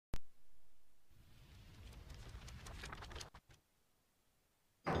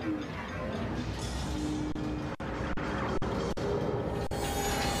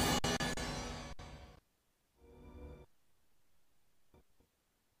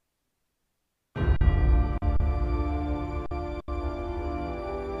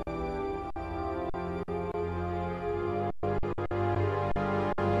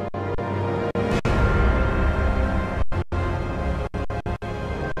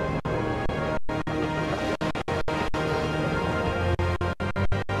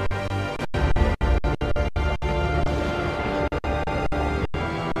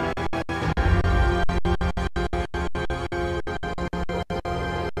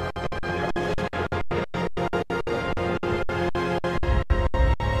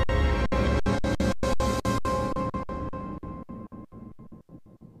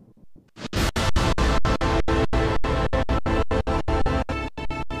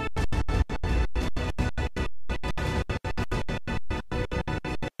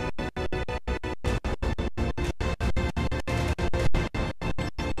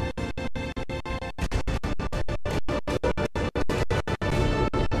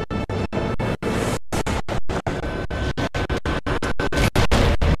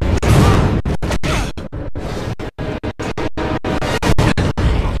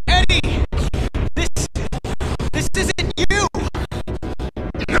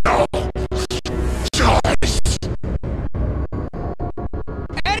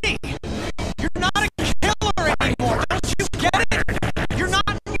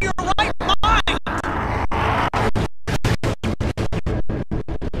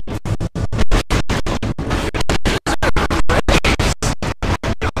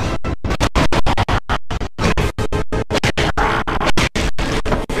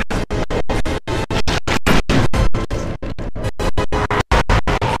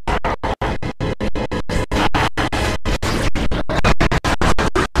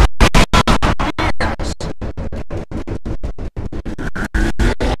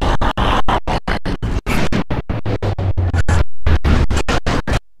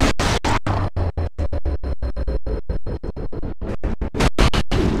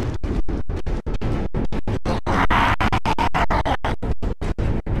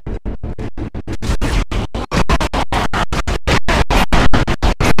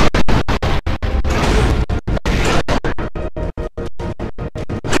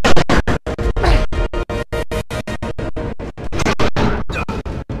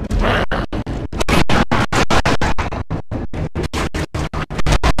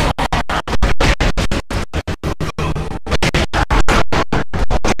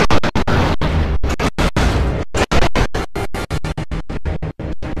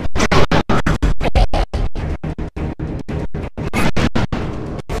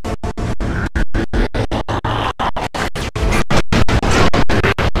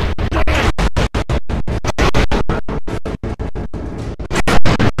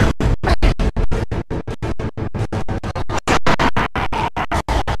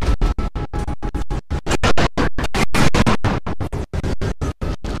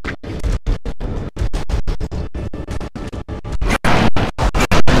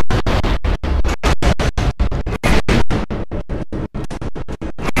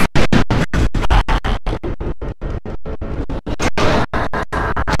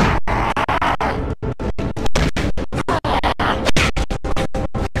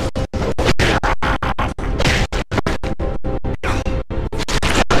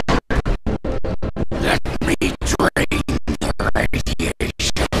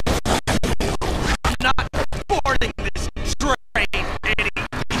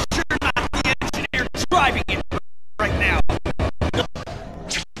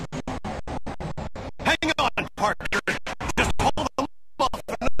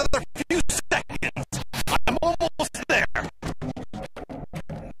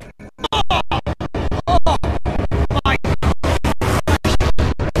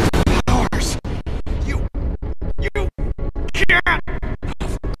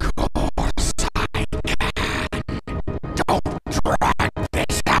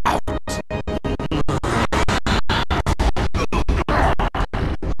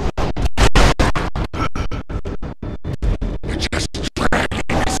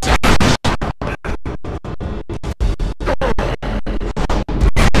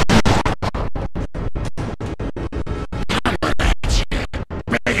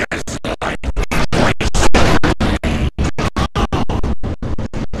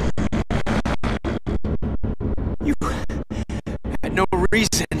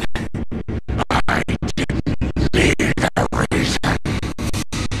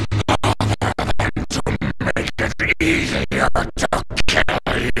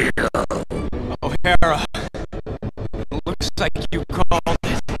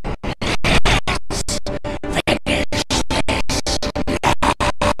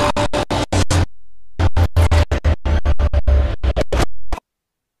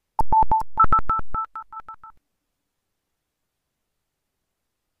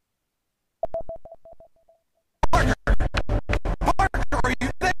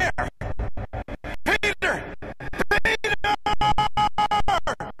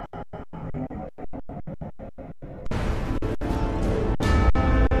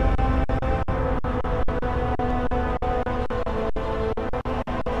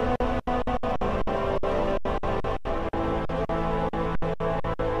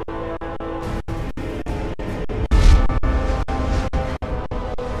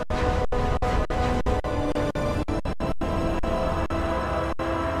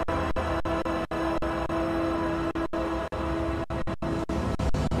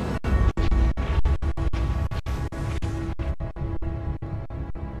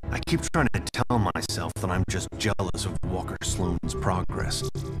keep trying to tell myself that I'm just jealous of Walker Sloane's progress.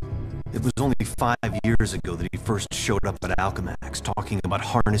 It was only 5 years ago that he first showed up at Alchemax, talking about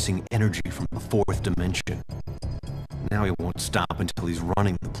harnessing energy from the fourth dimension. Now he won't stop until he's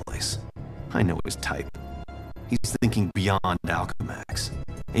running the place. I know his type. He's thinking beyond Alchemax,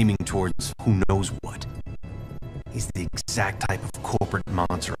 aiming towards who knows what. He's the exact type of corporate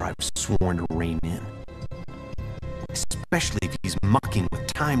monster I've sworn to rein in. Especially if he's mucking with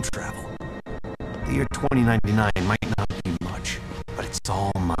time travel. The year 2099 might not be much, but it's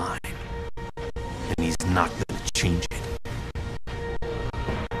all mine. And he's not gonna change it.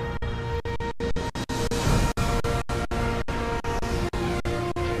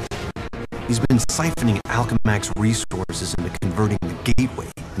 He's been siphoning Alchemax resources into converting the Gateway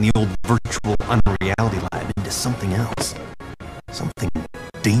and the old virtual unreality lab into something else. Something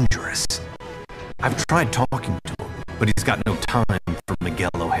dangerous. I've tried talking to him, but he's got no time for Miguel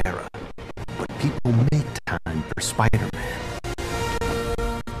O'Hara. But people make time for Spiderman.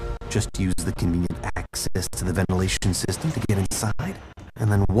 Just use the convenient access to the ventilation system to get inside,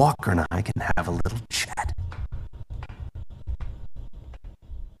 and then Walker and I can have a little chat.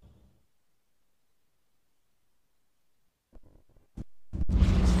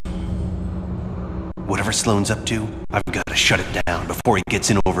 Whatever Sloane's up to, I've got to shut it down before he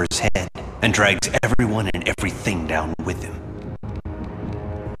gets in over his head and drags everyone and everything down with him.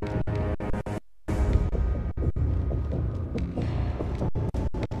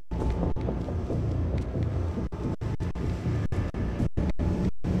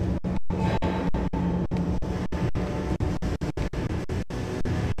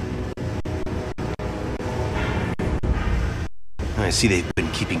 I see they've been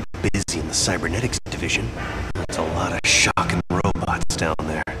keeping busy in the cybernetics division. That's a lot of shocking robots down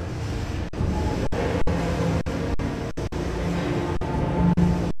there.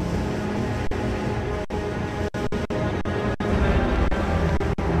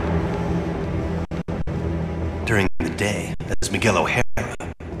 During the day, as Miguel O'Hara,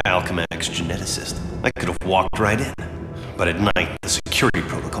 Alchemax geneticist, I could have walked right in. But at night, the security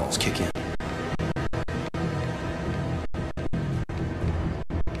protocols kick in.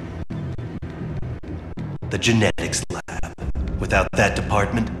 The genetics lab. Without that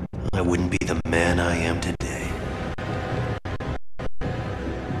department, I wouldn't be the man I am today.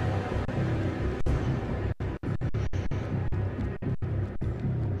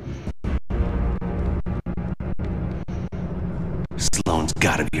 Sloane's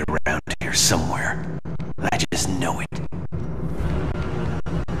gotta be around here somewhere. I just know it.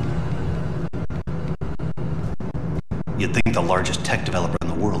 You'd think the largest tech developer in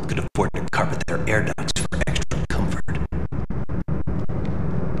the world could afford to carpet their air ducts for extra comfort.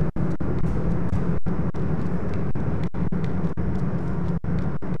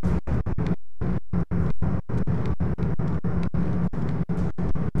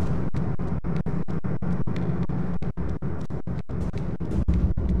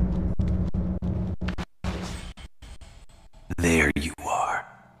 There you are.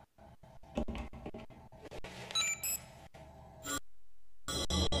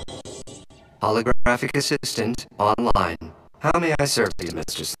 Holographic assistant online. How may I serve you,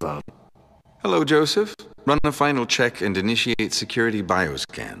 Mr. Sloan? Hello, Joseph. Run a final check and initiate security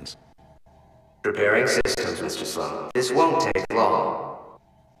bioscans. Preparing systems, Mr. Sloan. This won't take long.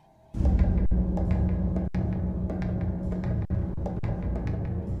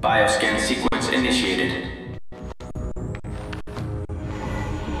 Bioscan sequence initiated.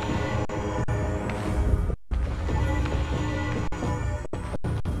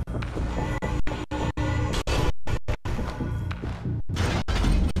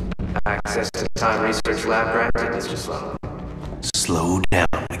 Access to Time Research Lab granted, Mr. Sloan. Slow down,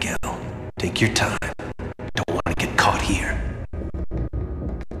 Miguel. Take your time.